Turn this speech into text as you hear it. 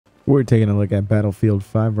We're taking a look at Battlefield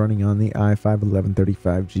 5 running on the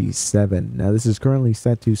i5-1135G7. Now this is currently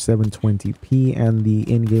set to 720p and the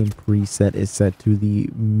in-game preset is set to the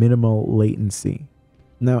minimal latency.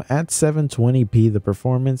 Now at 720p the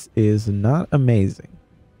performance is not amazing.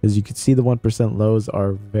 As you can see, the 1% lows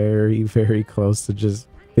are very close to just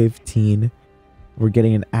 15. We're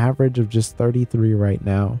getting an average of just 33 right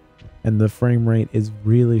now, and the frame rate is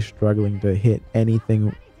really struggling to hit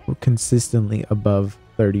anything consistently above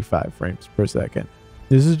 35 frames per second.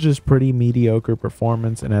 This is just pretty mediocre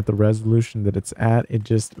performance, and at the resolution that it's at, it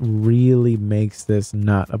just really makes this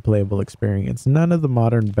not a playable experience. None of the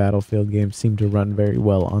modern Battlefield games seem to run very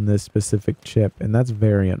well on this specific chip, and that's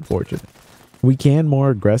very unfortunate. We can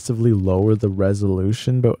more aggressively lower the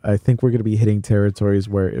resolution, but I think we're going to be hitting territories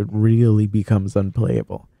where it really becomes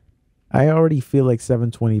unplayable. I already feel like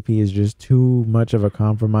 720p is just too much of a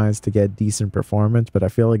compromise to get decent performance, but I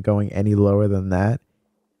feel like going any lower than that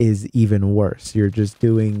is even worse. You're just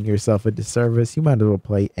doing yourself a disservice. You might as well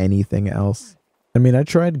play anything else. I mean, I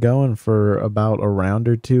tried going for about a round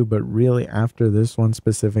or two, but really after this one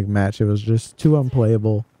specific match, it was just too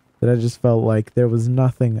unplayable that I just felt like there was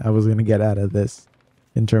nothing I was going to get out of this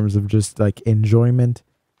in terms of just like enjoyment,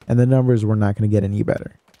 and the numbers were not going to get any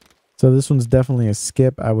better. So this one's definitely a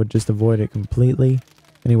skip. I would just avoid it completely.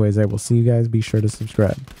 Anyways, I will see you guys. Be sure to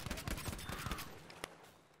subscribe.